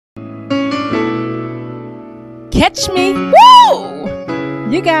catch me? Woo!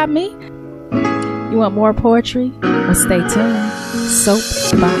 You got me. You want more poetry? Well, stay tuned.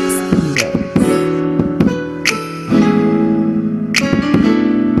 Soapbox Heroes.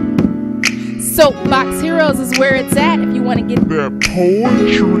 Soapbox Heroes is where it's at if you want to get that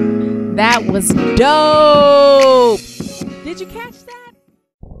poetry. That was dope. Did you catch that?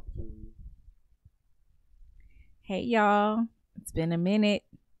 Hey, y'all. It's been a minute.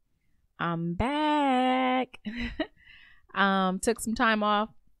 I'm back. Took some time off.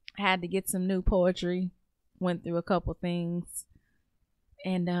 Had to get some new poetry. Went through a couple things.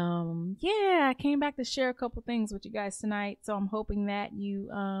 And yeah, I came back to share a couple things with you guys tonight. So I'm hoping that you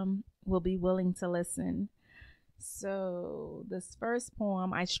will be willing to listen. So this first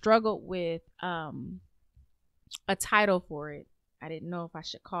poem, I struggled with a title for it. I didn't know if I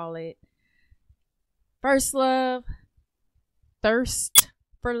should call it First Love, Thirst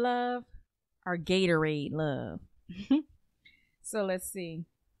for Love, or Gatorade Love. So let's see.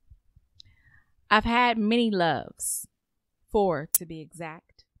 I've had many loves, 4 to be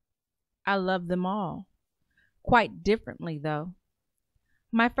exact. I love them all, quite differently though.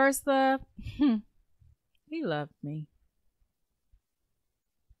 My first love, he loved me.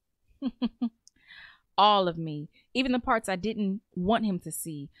 All of me, even the parts I didn't want him to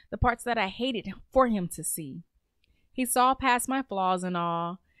see, the parts that I hated for him to see. He saw past my flaws and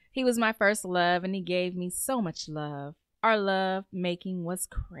all. He was my first love, and he gave me so much love. Our love making was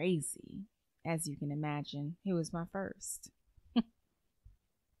crazy. As you can imagine, he was my first.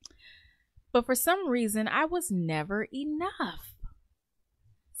 But for some reason, I was never enough.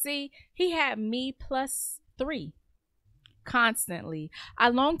 See, he had me plus 3. Constantly. I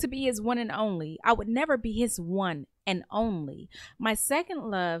longed to be his one and only. I would never be his one and only. My second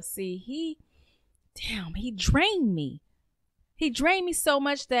love, see, he drained me. He drained me so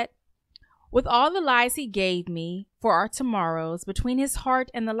much that with all the lies he gave me for our tomorrows, between his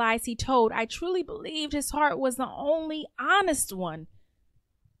heart and the lies he told, I truly believed his heart was the only honest one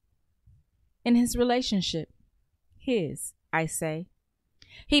in his relationship. His, I say.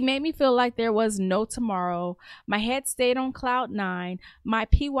 He made me feel like there was no tomorrow. My head stayed on cloud 9. My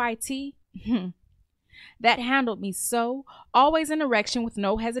PYT, that handled me so, always in erection with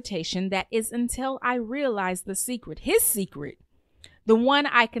no hesitation. That is until I realized the secret, his secret, the one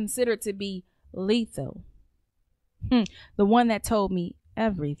I considered to be lethal, the one that told me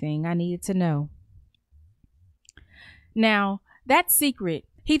everything I needed to know. Now, that secret,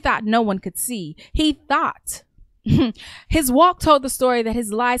 he thought no one could see. He thought. His walk told the story that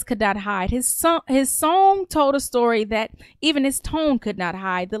his lies could not hide. His song told a story that even his tone could not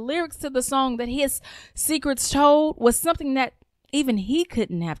hide. The lyrics to the song that his secrets told was something that even he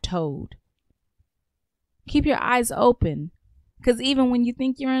couldn't have told. Keep your eyes open, because even when you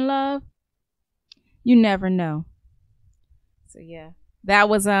think you're in love, you never know. So yeah, that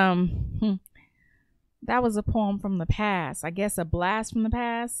was a poem from the past. I guess a blast from the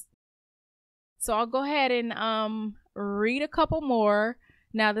past. So I'll go ahead and read a couple more.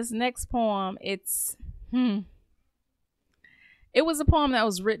 Now this next poem, it was a poem that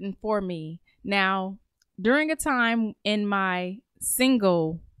was written for me. Now, during a time in my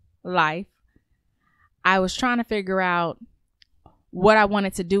single life, I was trying to figure out what I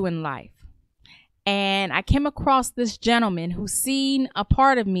wanted to do in life. And I came across this gentleman who seen a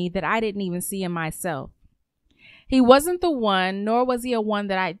part of me that I didn't even see in myself. He wasn't the one, nor was he a one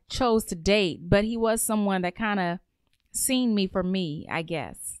that I chose to date, but he was someone that kind of seen me for me, I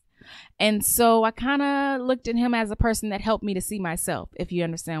guess. And so I kind of looked at him as a person that helped me to see myself, if you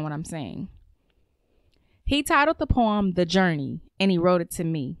understand what I'm saying. He titled the poem The Journey, and he wrote it to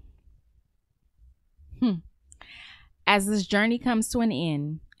me. As this journey comes to an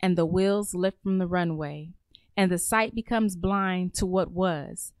end, and the wheels lift from the runway, and the sight becomes blind to what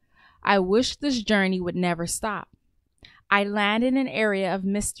was, I wish this journey would never stop. I land in an area of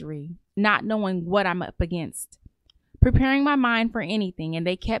mystery, not knowing what I'm up against, preparing my mind for anything, and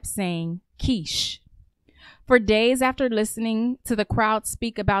they kept saying, quiche. For days after listening to the crowd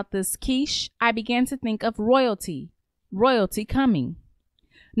speak about this quiche, I began to think of royalty coming.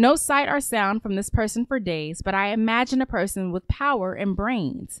 No sight or sound from this person for days, but I imagined a person with power and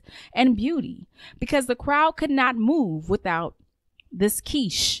brains and beauty, because the crowd could not move without this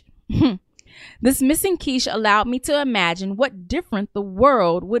quiche. This missing quiche allowed me to imagine what different the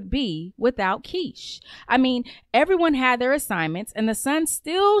world would be without quiche. I mean, everyone had their assignments and the sun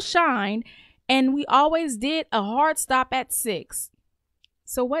still shined, and we always did a hard stop at 6.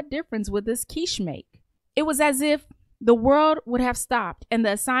 So what difference would this quiche make? It was as if the world would have stopped and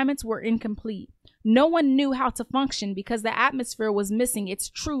the assignments were incomplete. No one knew how to function because the atmosphere was missing its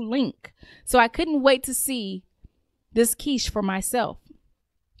true link. So I couldn't wait to see this quiche for myself.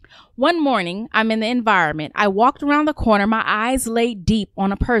 One morning, I'm in the environment. I walked around the corner, my eyes laid deep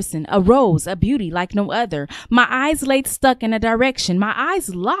on a person, a rose, a beauty like no other. My eyes laid stuck in a direction. My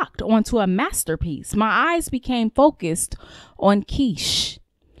eyes locked onto a masterpiece. My eyes became focused on quiche.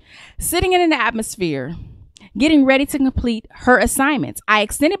 Sitting in an atmosphere, getting ready to complete her assignments, I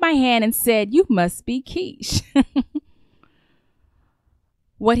extended my hand and said, "You must be quiche."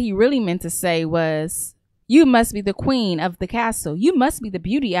 What he really meant to say was, "You must be the queen of the castle. You must be the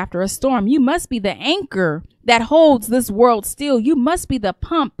beauty after a storm. You must be the anchor that holds this world still. You must be the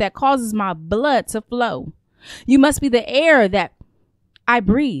pump that causes my blood to flow. You must be the air that I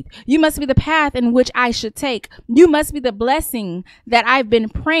breathe. You must be the path in which I should take. You must be the blessing that I've been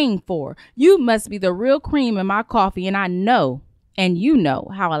praying for. You must be the real cream in my coffee, and I know, and you know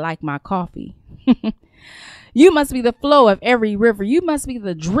how I like my coffee. You must be the flow of every river. You must be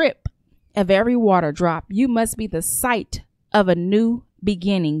the drip of every water drop. You must be the sight of a new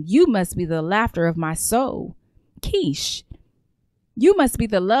beginning. You must be the laughter of my soul. Quiche. You must be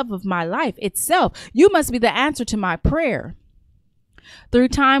the love of my life itself. You must be the answer to my prayer." Through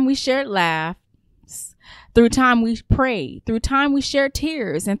time, we shared laughs. Through time, we prayed. Through time, we shared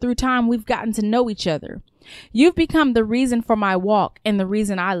tears. And through time, we've gotten to know each other. You've become the reason for my walk and the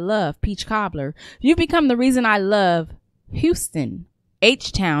reason I love peach cobbler. You've become the reason I love Houston.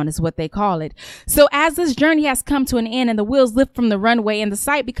 H-Town is what they call it. So as this journey has come to an end and the wheels lift from the runway and the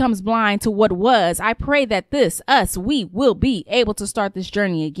sight becomes blind to what was, I pray that we will be able to start this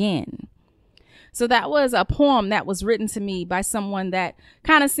journey again. So that was a poem that was written to me by someone that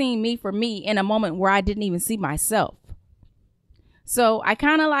kind of seen me for me in a moment where I didn't even see myself. So I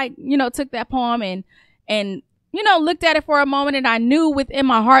kind of took that poem and looked at it for a moment, and I knew within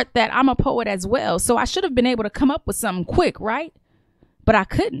my heart that I'm a poet as well. So I should have been able to come up with something quick, right? But I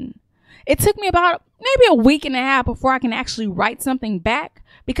couldn't. It took me about maybe a week and a half before I can actually write something back,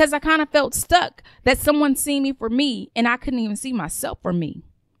 because I kind of felt stuck that someone seen me for me and I couldn't even see myself for me.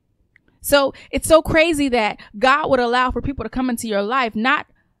 So it's so crazy that God would allow for people to come into your life, not,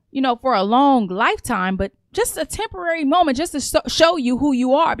 for a long lifetime, but just a temporary moment, just to show you who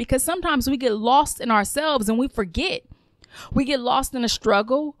you are. Because sometimes we get lost in ourselves and we forget. We get lost in a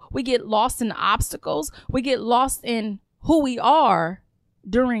struggle. We get lost in the obstacles. We get lost in who we are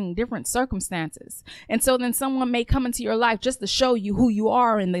during different circumstances. And so then someone may come into your life just to show you who you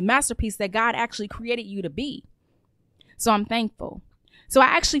are and the masterpiece that God actually created you to be. So I'm thankful. So I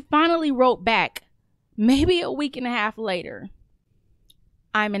actually finally wrote back maybe a week and a half later.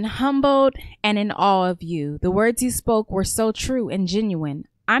 "I'm humbled and in awe of you. The words you spoke were so true and genuine.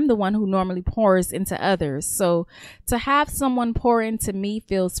 I'm the one who normally pours into others. So to have someone pour into me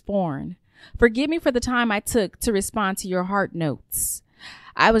feels foreign. Forgive me for the time I took to respond to your heart notes.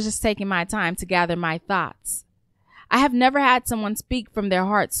 I was just taking my time to gather my thoughts. I have never had someone speak from their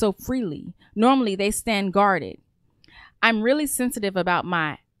heart so freely. Normally they stand guarded. I'm really sensitive about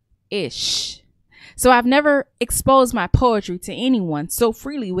my ish. So I've never exposed my poetry to anyone so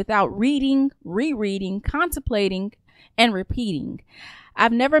freely without reading, rereading, contemplating, and repeating.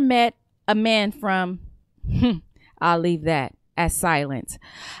 I've never met a man from, I'll leave that as silent.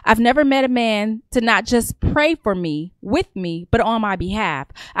 I've never met a man to not just pray for me, with me, but on my behalf.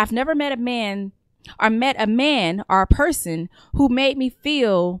 I've never met a man or a person who made me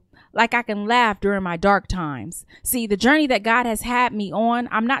feel like I can laugh during my dark times. See, the journey that God has had me on,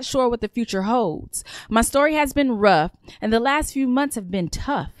 I'm not sure what the future holds. My story has been rough, and the last few months have been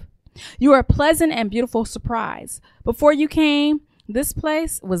tough. You are a pleasant and beautiful surprise. Before you came, this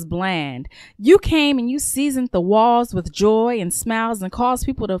place was bland. You came and you seasoned the walls with joy and smiles and caused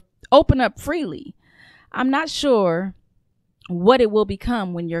people to open up freely. I'm not sure what it will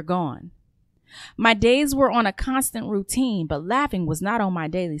become when you're gone. My days were on a constant routine, but laughing was not on my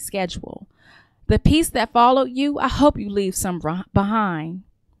daily schedule. The peace that followed you, I hope you leave some behind.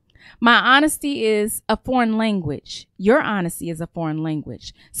 My honesty is a foreign language. Your honesty is a foreign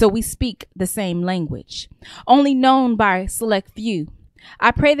language. So we speak the same language, only known by a select few.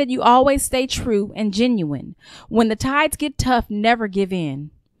 I pray that you always stay true and genuine. When the tides get tough, never give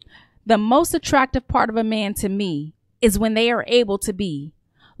in. The most attractive part of a man to me is when they are able to be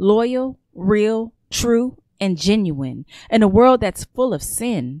loyal, real, true, and genuine in a world that's full of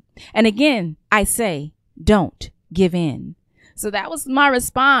sin. And again, I say, don't give in. So that was my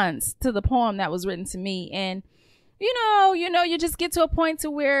response to the poem that was written to me. And you just get to a point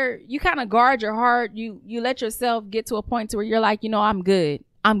to where you kind of guard your heart. You let yourself get to a point to where you're like, I'm good.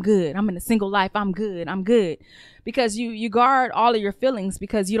 I'm in a single life. I'm good. Because you guard all of your feelings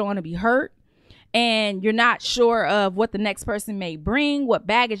because you don't want to be hurt. And you're not sure of what the next person may bring, what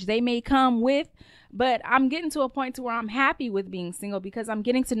baggage they may come with. But I'm getting to a point to where I'm happy with being single because I'm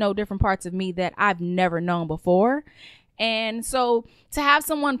getting to know different parts of me that I've never known before. And so to have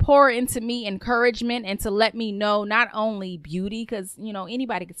someone pour into me encouragement and to let me know not only beauty, because, you know,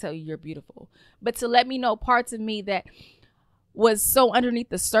 anybody could tell you you're beautiful, but to let me know parts of me that was so underneath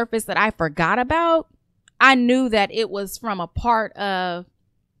the surface that I forgot about. I knew that it was from a part of,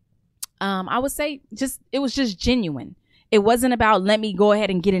 I would say it was just genuine. It wasn't about let me go ahead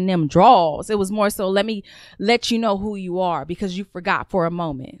and get in them draws. It was more so let me let you know who you are because you forgot for a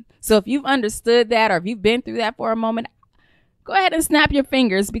moment. So if you've understood that or if you've been through that for a moment, go ahead and snap your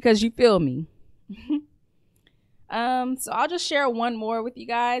fingers because you feel me. So I'll just share one more with you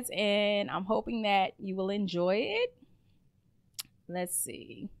guys and I'm hoping that you will enjoy it. Let's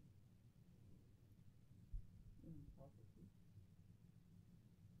see.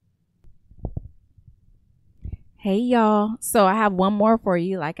 Hey y'all. So I have one more for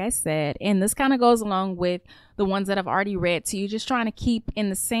you, like I said, and this kind of goes along with the ones that I've already read to you, just trying to keep in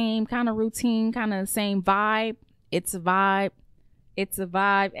the same kind of routine, kind of the same vibe. It's a vibe. It's a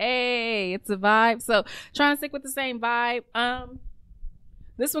vibe. Hey, it's a vibe. So trying to stick with the same vibe.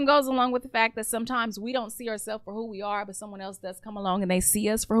 This one goes along with the fact that sometimes we don't see ourselves for who we are, but someone else does come along and they see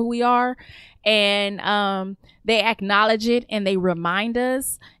us for who we are. And they acknowledge it and they remind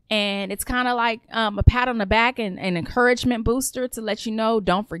us. And it's kind of like a pat on the back and an encouragement booster to let you know,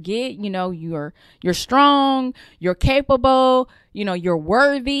 don't forget, you know, you're strong, you're capable, you know, you're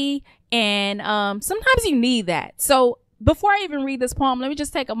worthy. And sometimes you need that. So before I even read this poem, let me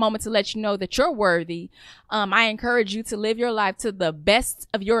just take a moment to let you know that you're worthy. I encourage you to live your life to the best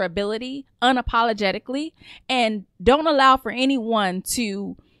of your ability, unapologetically, and don't allow for anyone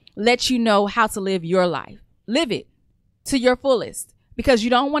to let you know how to live your life. Live it to your fullest because you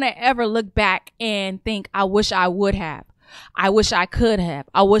don't want to ever look back and think, I wish I would have. I wish I could have.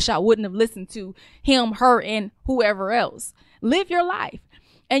 I wish I wouldn't have listened to him, her, and whoever else. Live your life.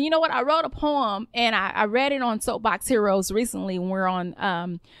 And you know what? I wrote a poem and I read it on Soapbox Heroes recently when we're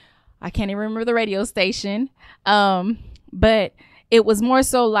on, I can't even remember the radio station. But it was more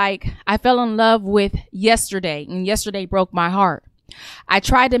so like I fell in love with yesterday and yesterday broke my heart. I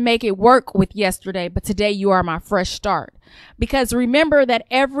tried to make it work with yesterday, but today you are my fresh start. Because remember that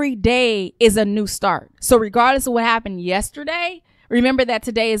every day is a new start. So regardless of what happened yesterday, remember that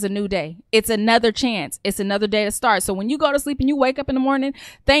today is a new day. It's another chance. It's another day to start. So when you go to sleep and you wake up in the morning,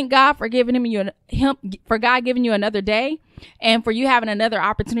 thank God for giving for God giving you another day and for you having another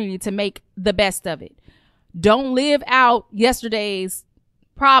opportunity to make the best of it. Don't live out yesterday's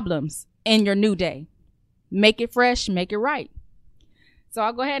problems in your new day. Make it fresh, make it right. So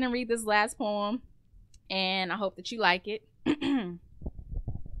I'll go ahead and read this last poem and I hope that you like it.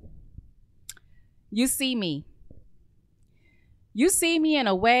 You see me. You see me in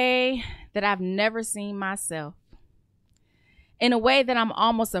a way that I've never seen myself. In a way that I'm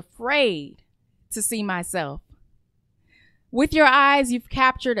almost afraid to see myself. With your eyes, you've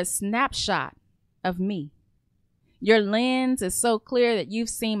captured a snapshot of me. Your lens is so clear that you've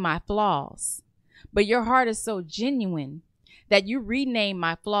seen my flaws. But your heart is so genuine that you rename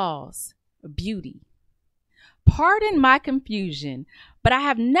my flaws beauty. Pardon my confusion, but I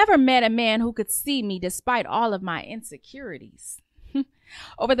have never met a man who could see me despite all of my insecurities.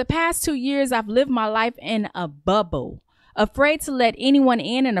 Over the past 2 years, I've lived my life in a bubble, afraid to let anyone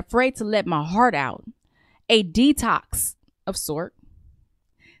in and afraid to let my heart out. A detox of sort.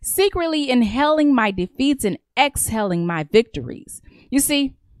 Secretly inhaling my defeats and exhaling my victories. You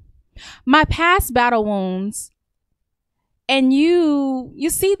see, my past battle wounds, and you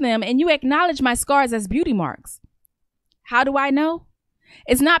see them and you acknowledge my scars as beauty marks. How do I know?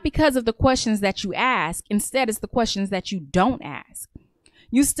 It's not because of the questions that you ask. Instead, it's the questions that you don't ask.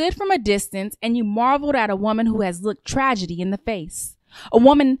 You stood from a distance and you marveled at a woman who has looked tragedy in the face. A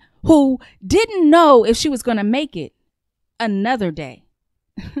woman who didn't know if she was going to make it another day.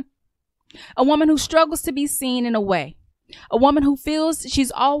 A woman who struggles to be seen in a way. A woman who feels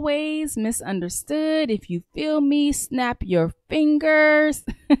she's always misunderstood. If you feel me, snap your fingers.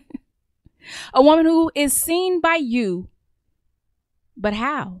 A woman who is seen by you. But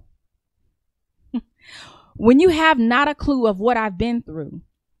how? When you have not a clue of what I've been through.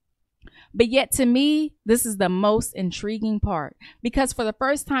 But yet to me, this is the most intriguing part, because for the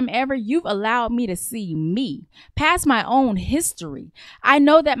first time ever, you've allowed me to see me past my own history. I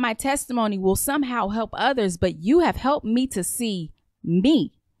know that my testimony will somehow help others, but you have helped me to see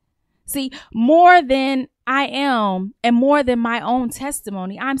me. See, more than I am and more than my own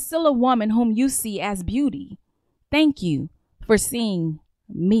testimony, I'm still a woman whom you see as beauty. Thank you for seeing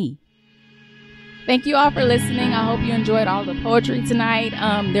me. Thank you all for listening. I hope you enjoyed all the poetry tonight.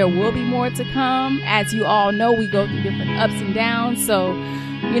 There will be more to come. As you all know, we go through different ups and downs. So,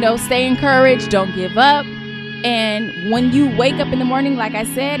 stay encouraged. Don't give up. And when you wake up in the morning, like I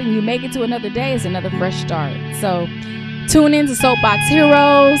said, and you make it to another day, it's another fresh start. So tune in to Soapbox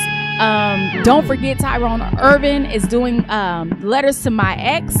Heroes. Don't forget Tyrone Irvin is doing letters to my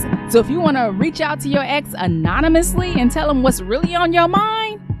ex. So if you want to reach out to your ex anonymously and tell him what's really on your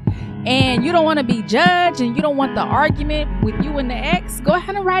mind, and you don't want to be judged and you don't want the argument with you and the ex, go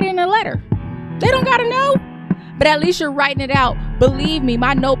ahead and write in a letter. They don't got to know, but at least you're writing it out. Believe me,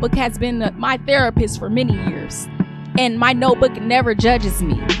 my notebook has been my therapist for many years, and my notebook never judges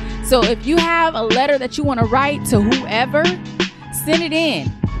me. So if you have a letter that you want to write to whoever, send it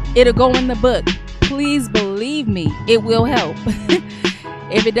in. It'll go in the book. Please believe me, it will help.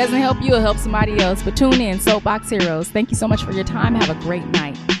 If it doesn't help you, it'll help somebody else. But tune in, Soapbox Heroes. Thank you so much for your time. Have a great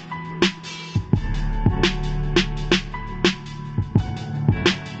night.